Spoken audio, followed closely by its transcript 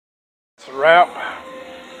It's a wrap.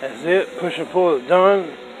 That's it. Push and pull is done.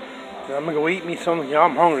 And I'm gonna go eat me something. Y'all,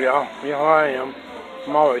 I'm hungry, y'all. You know how I am.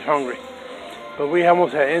 I'm always hungry. But we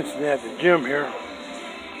almost had an incident at the gym here.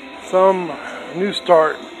 Some new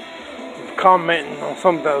start commenting on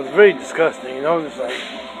something that was very disgusting, you know, just like,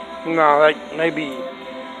 you know, like maybe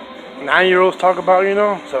 9-year-olds talk about, you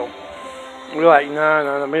know, so we're like,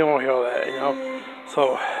 nah, we don't want to hear all that, you know.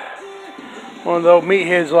 So one of those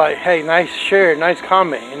meatheads like, hey, nice share, nice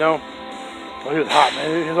comment, you know. Well, he was hot,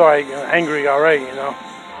 man. He was like angry already, you know.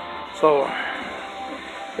 So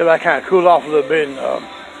I kind of cooled off a little bit, and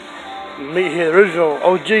meathead original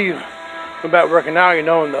OG went back working out, you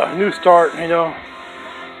know, and the new start, you know,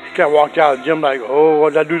 he kind of walked out of the gym like, oh,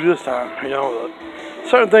 what did I do this time, you know.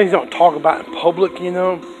 Certain things you don't talk about in public, you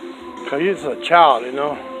know, because you're just a child, you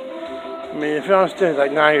know. I mean, if you understand, it's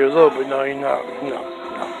like 9 years old, but no, you're not, no.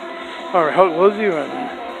 All right, Hulk, was you?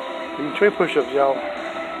 And give me 20 push-ups, y'all.